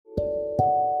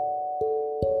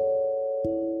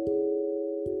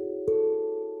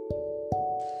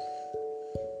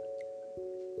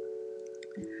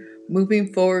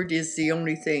Moving forward is the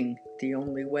only thing, the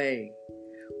only way.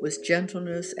 With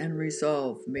gentleness and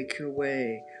resolve, make your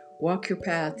way. Walk your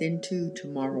path into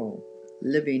tomorrow,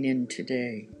 living in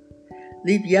today.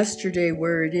 Leave yesterday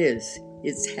where it is.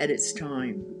 It's had its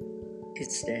time,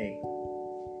 its day.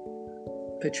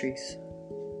 Patrice.